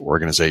lot of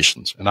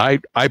organizations. And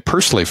I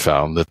personally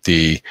found that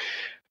the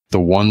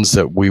ones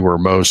that we were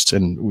most,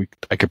 and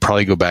I could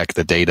probably go back to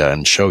the data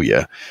and show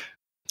you,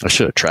 I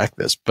should have tracked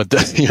this, but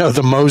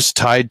the most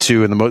tied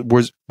to and the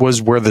most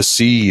was where the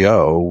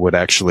CEO would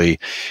actually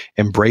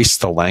embrace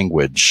the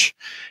language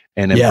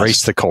and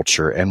embrace the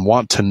culture and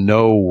want to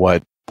know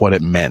what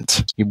it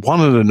meant. He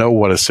wanted to know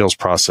what a sales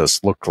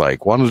process looked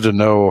like, wanted to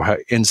know how,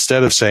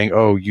 instead of saying,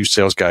 "Oh, you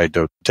sales guy,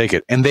 don't take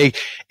it." And they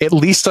at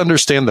least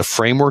understand the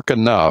framework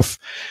enough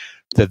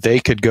that they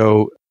could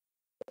go,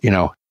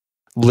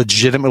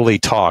 legitimately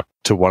talk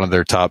to one of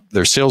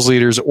their sales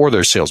leaders or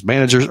their sales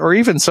managers, or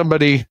even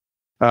somebody,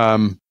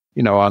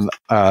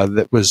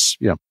 that was,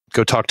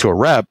 go talk to a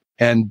rep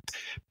and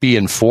be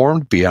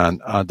informed, be on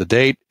the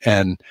date.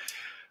 And,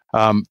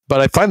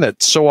 but I find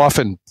that so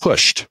often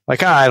pushed,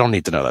 like, I don't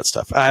need to know that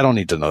stuff. I don't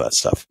need to know that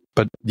stuff.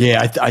 But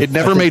it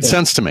never made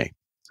sense to me.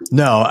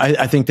 No,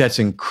 I think that's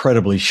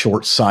incredibly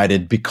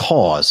short-sighted,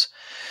 because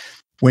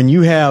when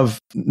you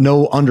have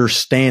no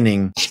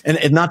understanding,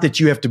 and not that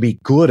you have to be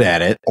good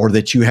at it or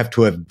that you have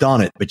to have done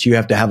it, but you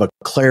have to have a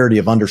clarity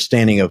of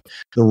understanding of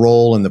the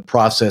role and the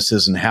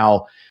processes and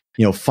how,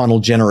 funnel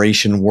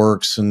generation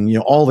works and,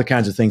 all the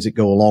kinds of things that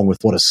go along with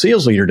what a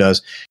sales leader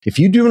does. If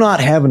you do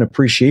not have an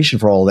appreciation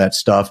for all of that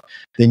stuff,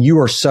 then you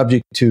are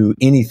subject to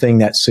anything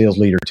that sales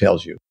leader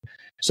tells you.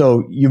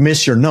 So you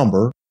miss your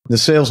number. The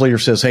sales leader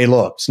says, "Hey,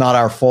 look, it's not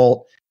our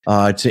fault.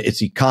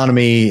 It's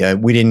economy.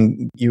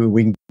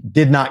 We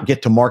did not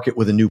get to market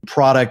with a new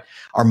product.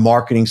 Our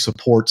marketing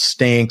support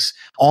stinks."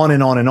 On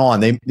and on and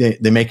on. They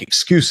make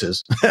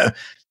excuses.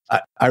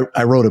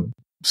 I wrote a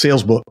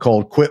sales book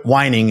called "Quit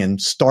Whining and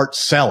Start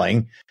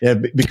Selling,"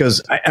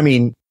 because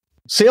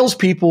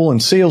salespeople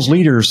and sales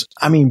leaders,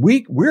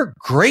 we're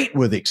great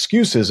with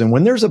excuses. And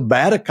when there's a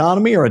bad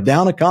economy or a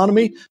down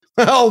economy,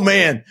 oh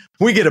man,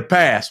 we get a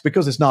pass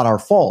because it's not our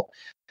fault.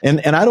 And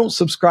I don't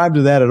subscribe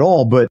to that at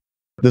all. But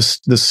the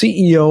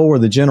CEO or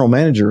the general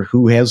manager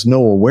who has no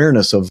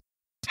awareness of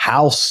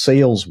how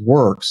sales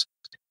works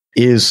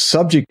is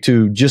subject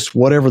to just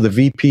whatever the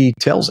VP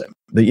tells him,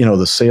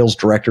 the sales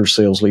director,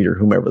 sales leader,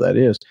 whomever that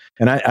is.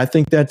 And I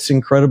think that's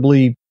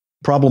incredibly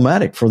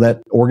problematic for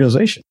that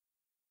organization.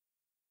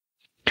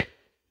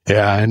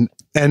 Yeah.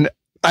 And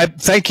I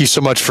thank you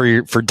so much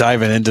for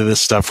diving into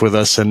this stuff with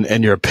us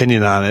and your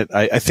opinion on it.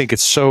 I think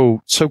it's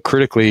so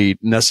critically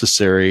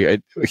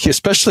necessary,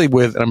 especially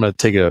with, I'm going to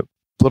take a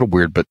little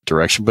weird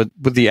direction, but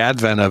with the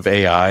advent of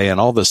AI and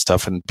all this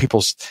stuff and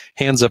people's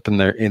hands up in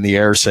the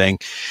air saying,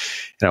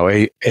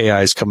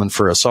 AI is coming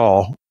for us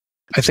all.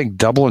 I think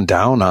doubling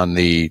down on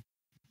the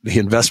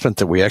investment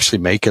that we actually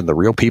make in the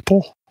real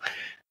people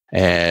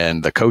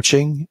and the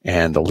coaching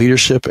and the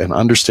leadership and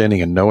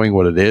understanding and knowing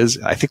what it is.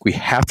 I think we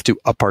have to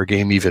up our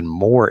game even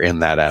more in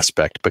that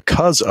aspect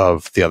because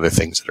of the other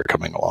things that are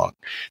coming along.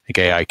 I think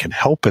AI can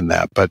help in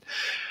that, but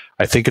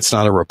I think it's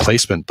not a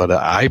replacement, but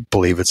I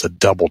believe it's a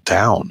double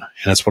down.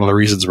 And that's one of the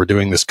reasons we're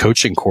doing this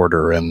coaching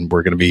quarter, and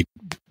we're going to be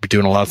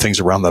doing a lot of things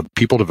around the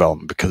people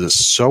development because it's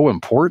so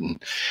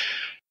important.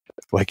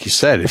 Like you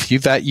said, if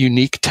you've that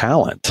unique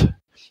talent,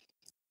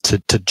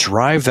 to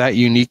drive that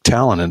unique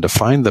talent and to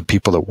find the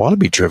people that want to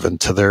be driven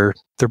to their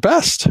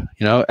best,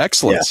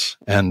 excellence.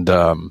 Yeah.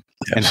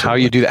 And how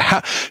you do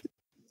that.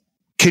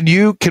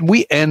 Can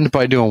we end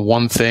by doing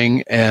one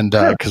thing? And,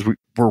 cause we're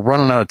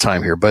running out of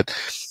time here, but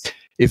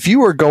if you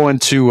were going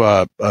to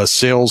a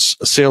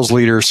sales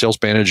leader, sales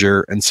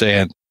manager and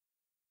saying,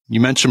 you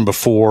mentioned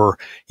before,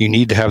 you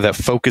need to have that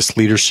focused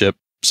leadership,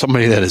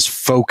 somebody that is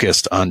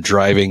focused on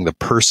driving the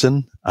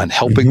person, on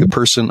helping the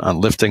person,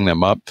 on lifting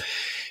them up.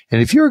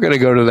 And if you were going to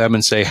go to them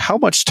and say, how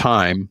much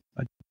time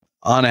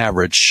on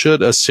average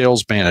should a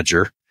sales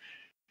manager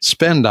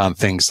spend on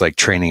things like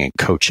training and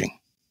coaching?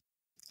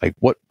 Like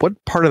what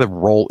part of the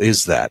role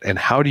is that? And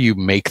how do you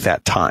make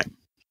that time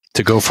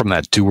to go from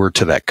that doer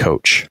to that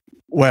coach?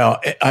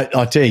 Well,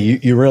 I'll tell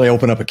you really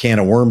open up a can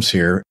of worms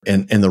here.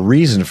 And the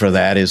reason for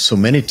that is so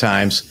many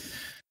times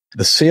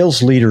the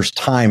sales leader's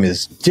time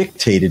is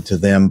dictated to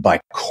them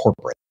by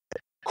corporate.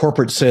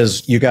 Corporate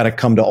says, you got to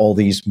come to all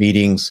these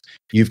meetings.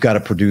 You've got to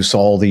produce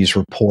all these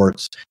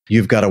reports.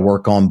 You've got to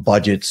work on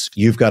budgets.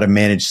 You've got to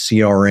manage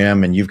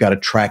CRM and you've got to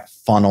track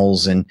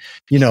funnels. And,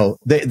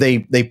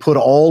 they put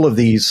all of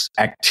these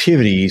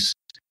activities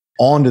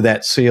onto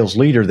that sales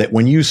leader that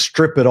when you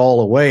strip it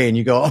all away and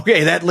you go,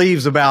 okay, that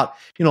leaves about,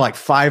 like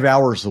 5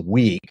 hours a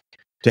week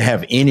to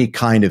have any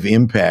kind of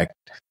impact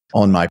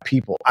on my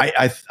people.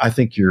 I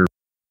think you're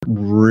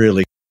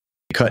really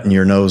cutting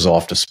your nose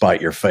off to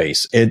spite your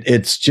face.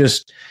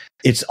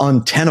 It's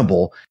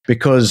untenable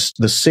because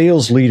the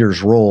sales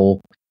leader's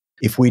role,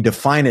 if we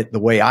define it the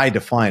way I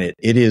define it,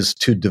 it is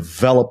to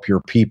develop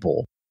your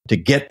people, to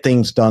get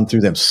things done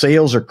through them.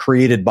 Sales are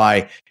created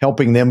by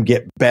helping them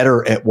get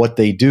better at what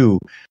they do.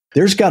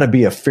 There's got to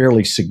be a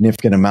fairly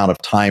significant amount of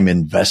time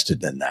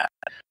invested in that.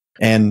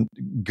 And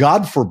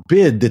God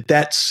forbid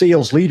that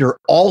sales leader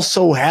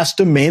also has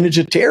to manage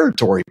a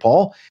territory,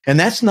 Paul. And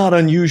that's not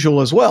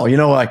unusual as well. You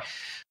got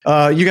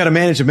to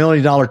manage $1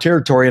 million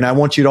territory, and I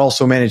want you to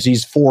also manage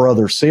these 4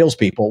 other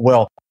salespeople.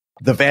 Well,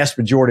 the vast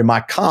majority of my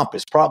comp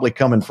is probably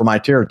coming from my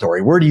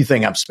territory. Where do you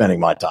think I'm spending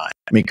my time?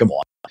 I mean, come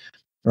on.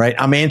 right?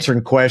 I'm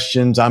answering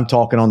questions. I'm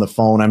talking on the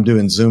phone. I'm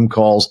doing Zoom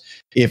calls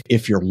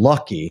if you're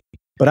lucky,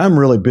 but I'm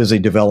really busy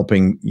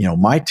developing,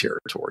 my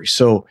territory.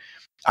 So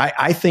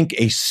I think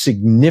a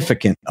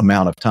significant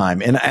amount of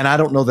time, and I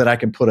don't know that I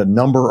can put a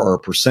number or a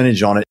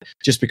percentage on it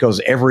just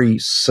because every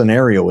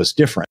scenario is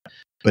different,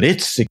 but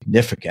it's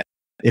significant.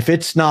 If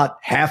it's not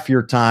half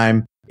your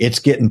time, it's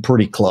getting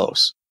pretty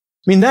close.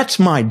 I mean, that's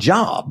my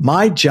job.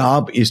 My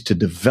job is to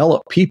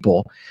develop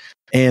people.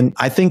 And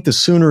I think the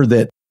sooner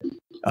that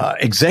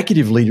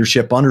executive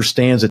leadership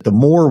understands that the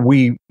more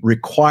we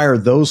require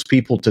those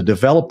people to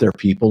develop their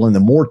people and the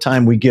more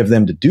time we give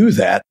them to do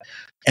that,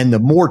 and the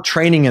more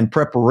training and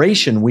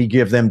preparation we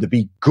give them to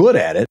be good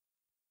at it,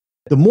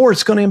 the more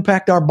it's going to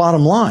impact our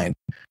bottom line.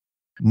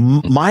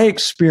 My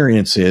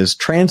experience is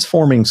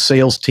transforming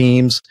sales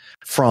teams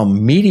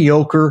from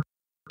mediocre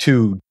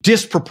to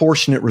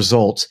disproportionate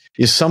results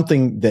is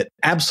something that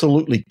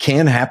absolutely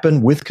can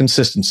happen with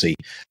consistency.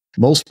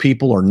 Most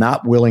people are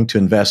not willing to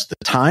invest the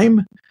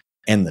time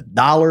and the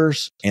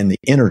dollars and the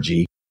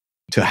energy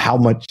to how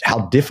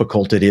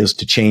difficult it is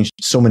to change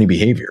so many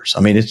behaviors.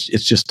 I mean, it's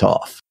just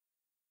tough.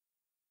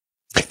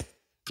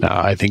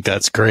 I think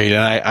that's great.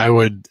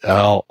 And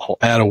I'll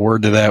add a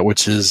word to that,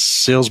 which is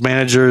sales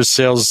managers,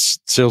 sales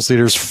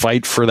leaders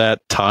fight for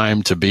that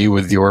time to be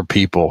with your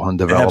people and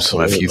develop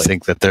Absolutely. them. If you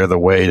think that they're the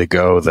way to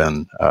go,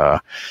 then,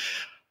 and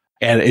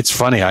it's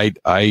funny, I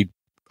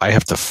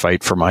have to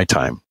fight for my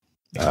time.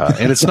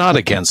 And it's not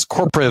against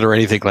corporate or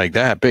anything like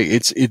that, but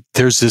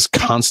there's this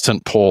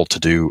constant pull to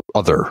do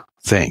other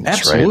things,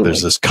 Absolutely. right?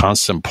 There's this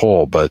constant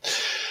pull, but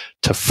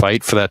to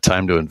fight for that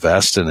time to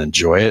invest and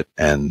enjoy it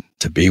and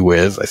to be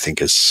with, I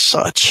think is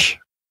such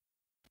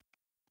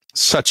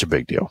a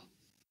big deal.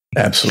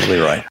 Absolutely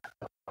right.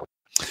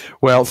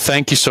 Well,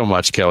 thank you so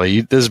much,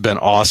 Kelly. This has been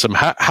awesome.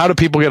 How do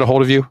people get a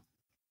hold of you?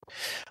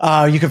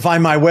 You can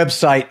find my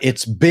website.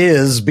 It's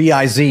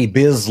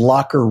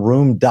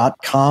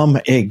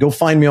bizlockerroom.com. Hey, go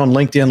find me on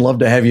LinkedIn. Love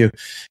to have you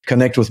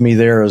connect with me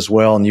there as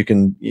well. And you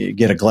can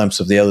get a glimpse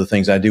of the other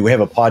things I do. We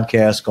have a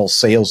podcast called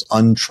Sales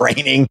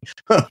Untraining,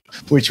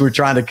 which we're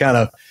trying to kind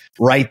of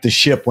right the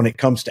ship when it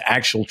comes to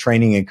actual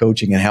training and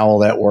coaching and how all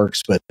that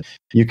works. But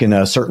you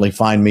can certainly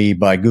find me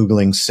by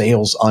Googling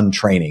Sales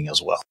Untraining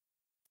as well.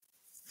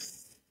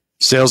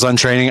 Sales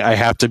Untraining. I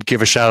have to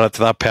give a shout out to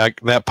that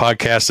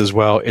podcast as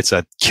well. It's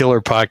a killer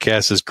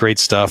podcast. It's great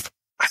stuff.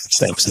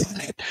 Thanks.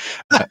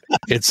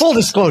 It's full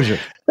disclosure.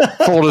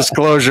 Full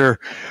disclosure.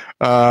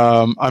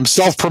 I'm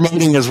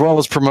self-promoting as well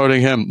as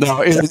promoting him.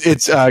 No,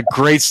 it's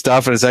great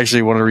stuff. And it's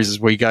actually one of the reasons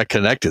we got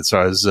connected.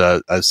 So I was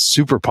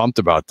super pumped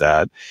about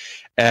that.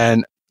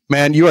 And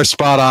man, you are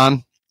spot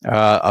on.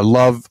 I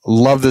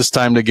love this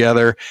time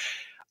together.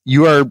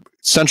 You are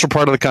central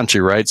part of the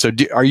country, right? So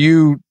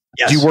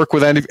Yes. Do you work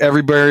with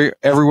everywhere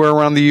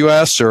around the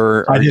U.S.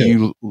 or are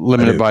you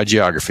limited by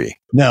geography?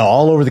 No,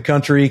 all over the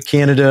country.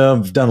 Canada,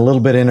 I've done a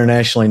little bit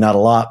internationally, not a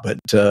lot, but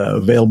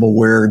available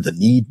where the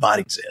need might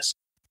exist.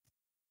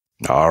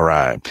 All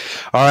right.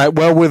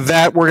 Well, with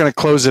that, we're going to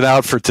close it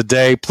out for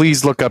today.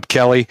 Please look up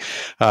Kelly,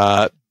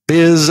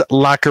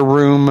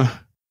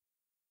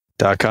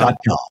 bizlockerroom.com.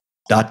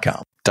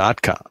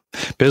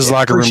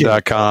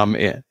 bizlockerroom.com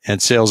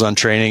and Sales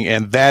Untraining.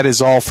 And that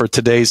is all for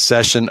today's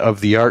session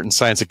of the Art and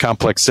Science of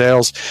Complex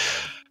Sales.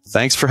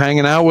 Thanks for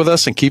hanging out with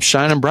us and keep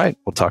shining bright.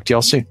 We'll talk to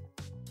y'all soon.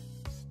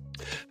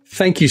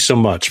 Thank you so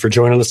much for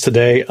joining us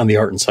today on the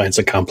Art and Science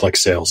of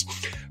Complex Sales.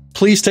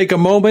 Please take a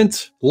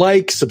moment,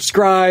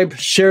 subscribe,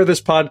 share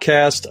this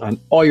podcast on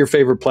all your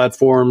favorite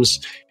platforms,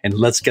 and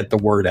let's get the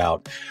word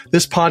out.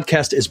 This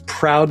podcast is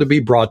proud to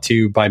be brought to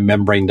you by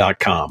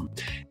Membrane.com.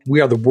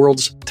 We are the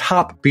world's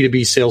top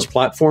B2B sales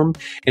platform.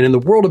 And in the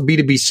world of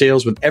B2B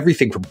sales, with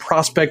everything from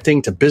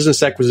prospecting to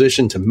business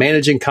acquisition to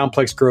managing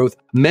complex growth,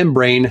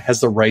 Membrane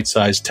has the right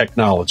size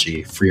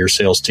technology for your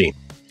sales team.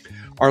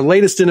 Our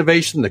latest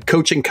innovation, the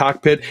Coaching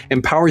Cockpit,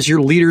 empowers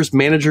your leaders,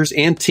 managers,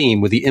 and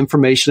team with the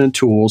information and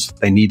tools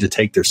they need to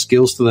take their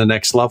skills to the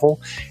next level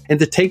and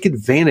to take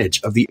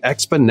advantage of the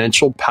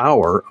exponential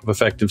power of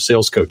effective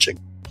sales coaching.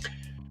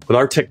 With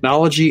our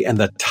technology and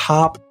the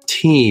top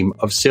team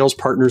of sales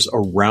partners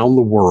around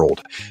the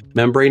world,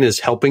 Membrane is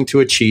helping to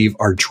achieve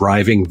our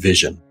driving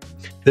vision.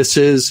 This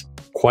is,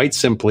 quite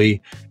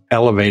simply,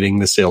 elevating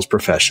the sales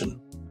profession.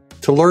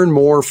 To learn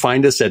more,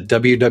 find us at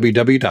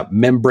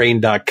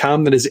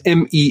www.membrane.com. That is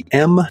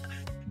membrain.com,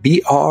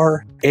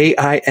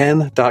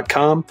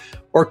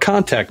 or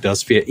contact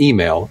us via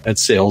email at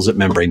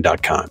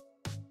sales@membrane.com.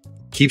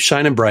 Keep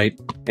shining bright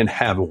and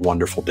have a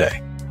wonderful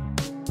day.